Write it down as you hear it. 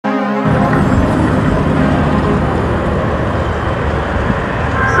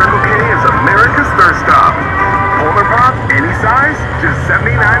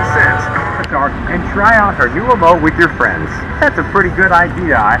our new remote with your friends. That's a pretty good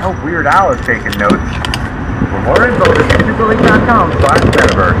idea. I hope Weird Al is taking notes. For more info, visit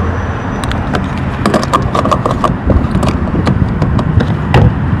youtube.com/metaverse.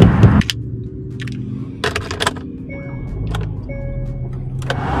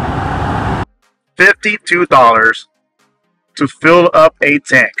 $52 to fill up a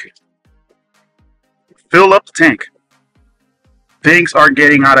tank. Fill up the tank. Things are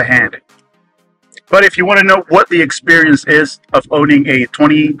getting out of hand. But if you want to know what the experience is of owning a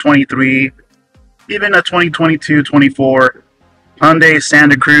 2023, even a 2022-24 Hyundai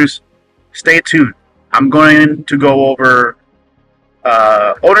Santa Cruz, stay tuned. I'm going to go over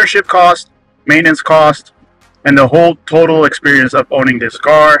ownership cost, maintenance cost, and the whole total experience of owning this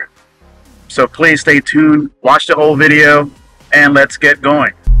car. So please stay tuned, watch the whole video, and let's get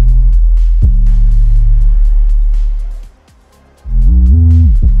going.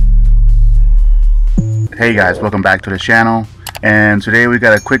 Hey guys, welcome back to the channel, and today we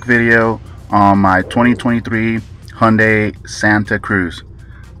got a quick video on my 2023 Hyundai Santa Cruz.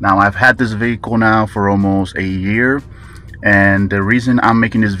 Now I've had this vehicle now for almost a year, and the reason I'm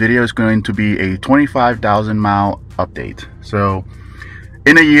making this video is going to be a 25,000 mile update. So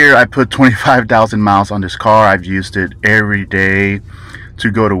in a year, I put 25,000 miles on this car. I've used it every day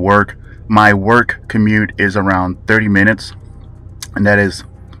to go to work. My work commute is around 30 minutes, and that is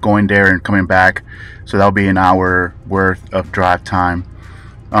going there and coming back. So that'll be an hour worth of drive time.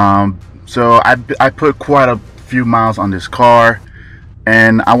 So I put quite a few miles on this car,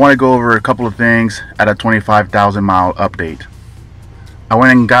 and I want to go over a couple of things at a 25,000 mile update. I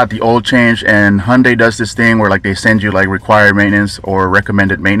went and got the oil change, and Hyundai does this thing where like they send you like required maintenance or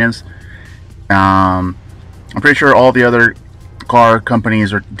recommended maintenance. I'm pretty sure all the other car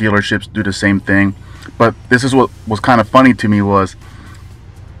companies or dealerships do the same thing, but this is what was kind of funny to me was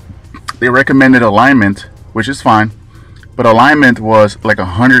they recommended alignment, which is fine, but alignment was like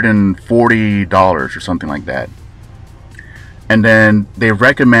 $140 or something like that. And then they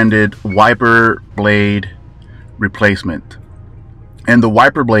recommended wiper blade replacement, and the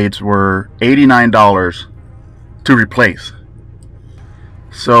wiper blades were $89 to replace.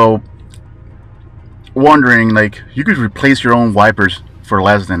 So wondering, like, you could replace your own wipers for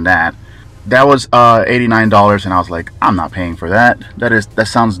less than that. That was $89, and I was like, I'm not paying for that. That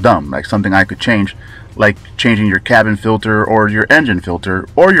sounds dumb, like something I could change, like changing your cabin filter or your engine filter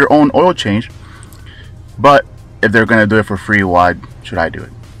or your own oil change. But if they're gonna do it for free, why should I do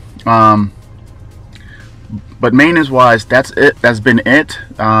it? But maintenance wise, that's it. That's been it.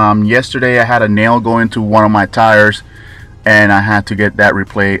 Yesterday I had a nail go into one of my tires, and I had to get that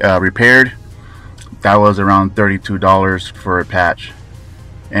repaired. That was around $32 for a patch,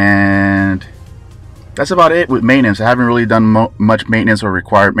 and that's about it with maintenance. I haven't really done much maintenance or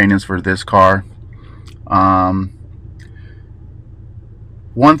required maintenance for this car. One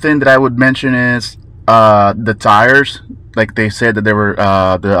thing that I would mention is the tires. Like they said that they were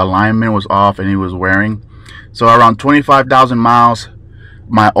the alignment was off and it was wearing. So around 25,000 miles,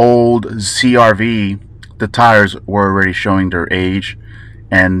 my old CR-V, the tires were already showing their age,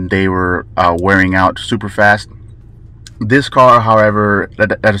 and they were wearing out super fast. This car, however,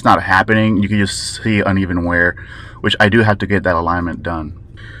 that is not happening. You can just see uneven wear, which I do have to get that alignment done.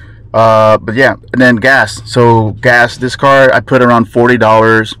 But yeah, and then gas. So gas, this car I put around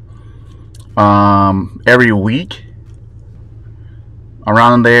 $40 every week.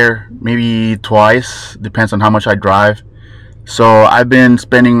 Around there, maybe twice, depends on how much I drive. So I've been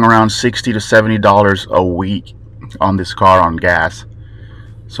spending around $60 to $70 a week on this car on gas.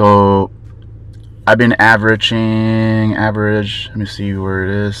 So I've been average, let me see where it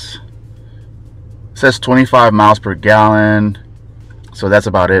is. It says 25 miles per gallon, so that's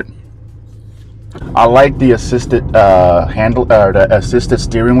about it. I like the assisted handle, or the assisted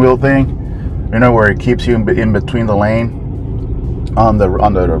steering wheel thing, you know, where it keeps you in between the lane on the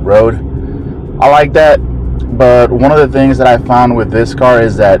road. I like that, but one of the things that I found with this car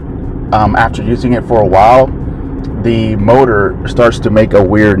is that after using it for a while, the motor starts to make a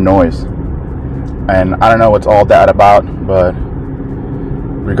weird noise, and I don't know what's all that about, but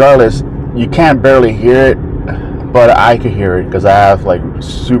regardless, you can't barely hear it, but I could hear it because I have like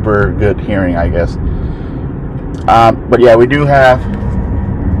super good hearing, I guess. But yeah, we do have,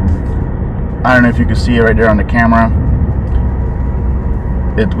 I don't know if you can see it right there on the camera,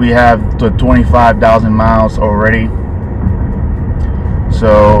 we have the 25,000 miles already.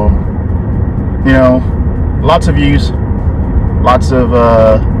 So, you know, lots of use, lots of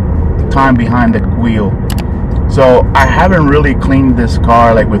time behind the wheel. So I haven't really cleaned this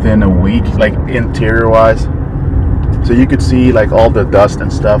car like within a week, like interior wise. So you could see like all the dust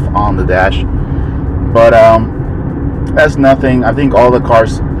and stuff on the dash. But that's nothing. I think all the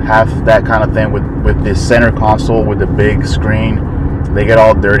cars have that kind of thing with this center console with the big screen. They get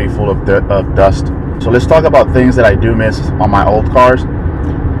all dirty, full of dust. So let's talk about things that I do miss on my old cars.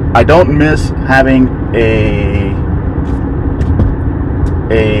 I don't miss having a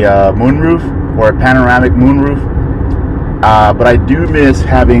moonroof or a panoramic moonroof, but I do miss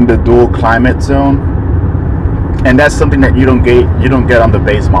having the dual climate zone, and that's something that you don't get on the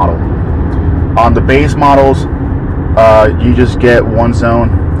base model. On the base models, you just get one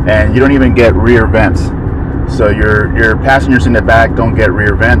zone, and you don't even get rear vents. So your passengers in the back don't get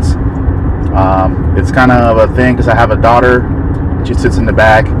rear vents. It's kind of a thing because I have a daughter. She sits in the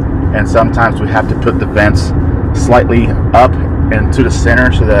back, and sometimes we have to put the vents slightly up and to the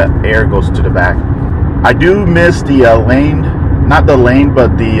center so that air goes to the back. I do miss the lane, not the lane,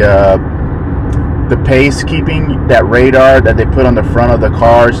 but the pace keeping, that radar that they put on the front of the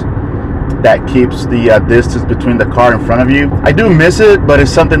cars that keeps the distance between the car in front of you. I do miss it, but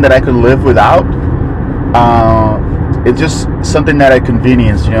it's something that I could live without. It's just something that at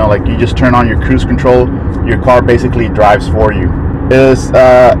convenience, you know, like you just turn on your cruise control, your car basically drives for you.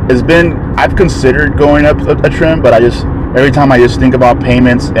 I've considered going up a trim, but every time I just think about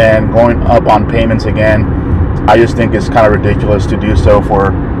payments and going up on payments again, I just think it's kind of ridiculous to do so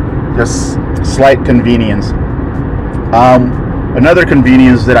for just slight convenience. Another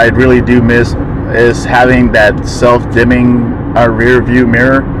convenience that I really do miss is having that self-dimming rear view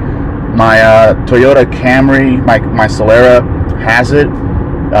mirror. My Toyota Camry, my Solera has it,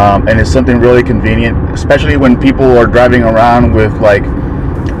 and it's something really convenient, especially when people are driving around with like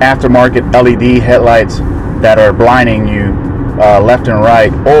aftermarket LED headlights that are blinding you left and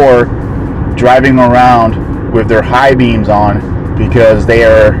right, or driving around with their high beams on because they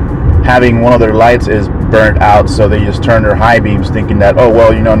are having one of their lights is burnt out, so they just turn their high beams thinking that, oh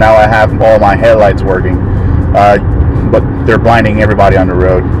well, you know, now I have all my headlights working, but they're blinding everybody on the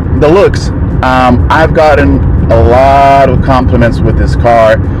road. The looks, I've gotten a lot of compliments with this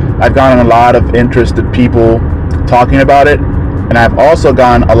car. I've gotten a lot of interested people talking about it, and I've also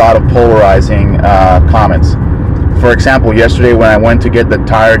gotten a lot of polarizing comments. For example, yesterday when I went to get the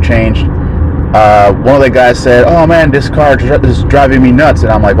tire changed, one of the guys said, oh man, this car is driving me nuts.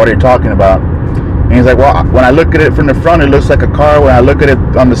 And I'm like, what are you talking about? And he's like, well, when I look at it from the front, it looks like a car. When I look at it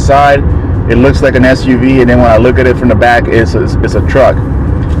on the side, it looks like an SUV. And then when I look at it from the back, it's a truck.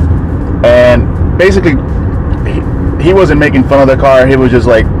 And basically, he wasn't making fun of the car. He was just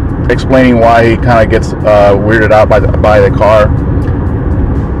like explaining why he kind of gets weirded out by the car.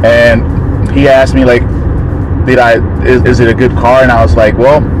 And he asked me like, is it a good car? And I was like,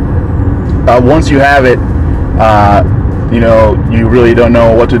 well, once you have it, you know, you really don't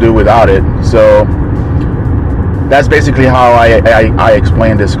know what to do without it. So that's basically how I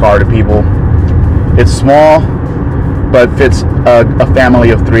explain this car to people. It's small, but fits a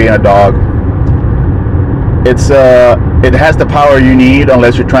family of 3 and a dog. It has the power you need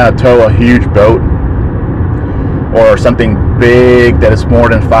unless you're trying to tow a huge boat or something big that is more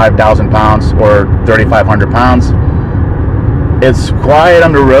than 5,000 pounds or 3,500 pounds. It's quiet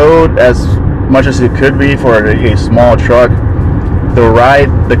on the road as much as it could be for a small truck. The ride,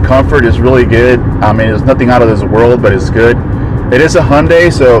 the comfort is really good. I mean, there's nothing out of this world, but it's good. It is a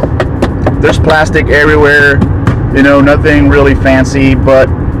Hyundai, so there's plastic everywhere, you know, nothing really fancy, but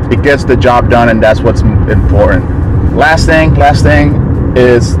it gets the job done, and that's what's important. Last thing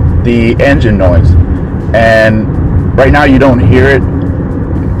is the engine noise. And right now you don't hear it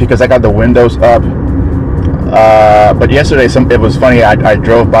because I got the windows up. But yesterday, it was funny. I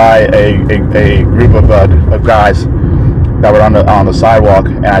drove by a group of guys that were on the sidewalk,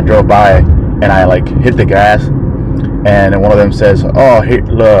 and I drove by and I like hit the gas, and then one of them says, "Oh,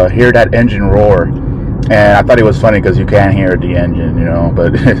 hear that engine roar." And I thought it was funny because you can't hear the engine, you know,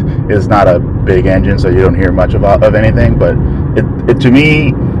 but it's not a big engine, so you don't hear much of anything. But it to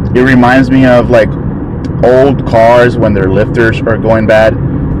me, it reminds me of like old cars when their lifters are going bad.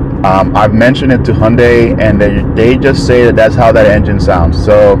 I've mentioned it to Hyundai, and they just say that that's how that engine sounds.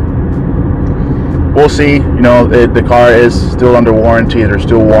 So we'll see. You know, the car is still under warranty. There's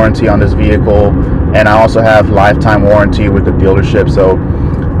still warranty on this vehicle, and I also have lifetime warranty with the dealership. So,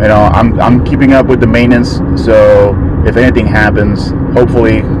 you know, I'm keeping up with the maintenance. So if anything happens,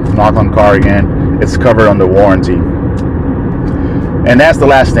 hopefully, knock on car again, it's covered under warranty. And that's the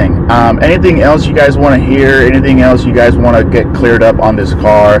last thing. Anything else you guys want to hear? Anything else you guys want to get cleared up on this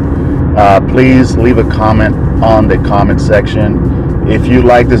car? Please leave a comment on the comment section. If you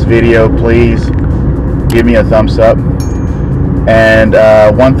like this video, please give me a thumbs up. And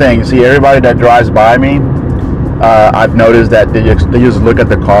one thing, you see, everybody that drives by me, I've noticed that they just look at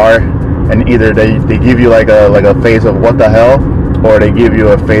the car and either they give you like a face of what the hell, or they give you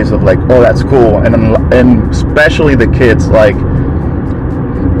a face of like, oh, that's cool. And especially the kids, like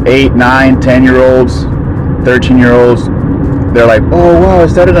 8, 9, 10-year-olds, 13-year-olds, they're like, oh wow,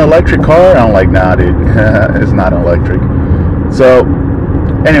 is that an electric car? And I'm like, nah dude, it's not electric. So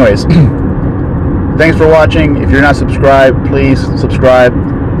anyways, thanks for watching. If you're not subscribed, please subscribe.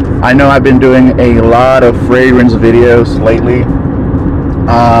 I know I've been doing a lot of fragrance videos lately.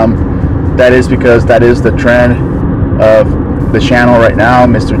 That is because that is the trend of the channel right now,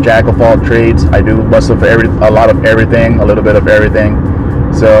 Mr. Jack of all trades. I do a lot of everything, a little bit of everything.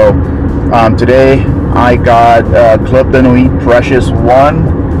 So today I got Club de Nuit Precious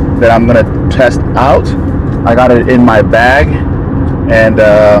 1 that I'm gonna test out. I got it in my bag, and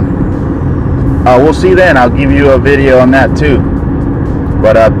we'll see then. I'll give you a video on that too.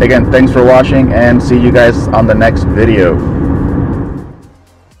 But again, thanks for watching, and see you guys on the next video.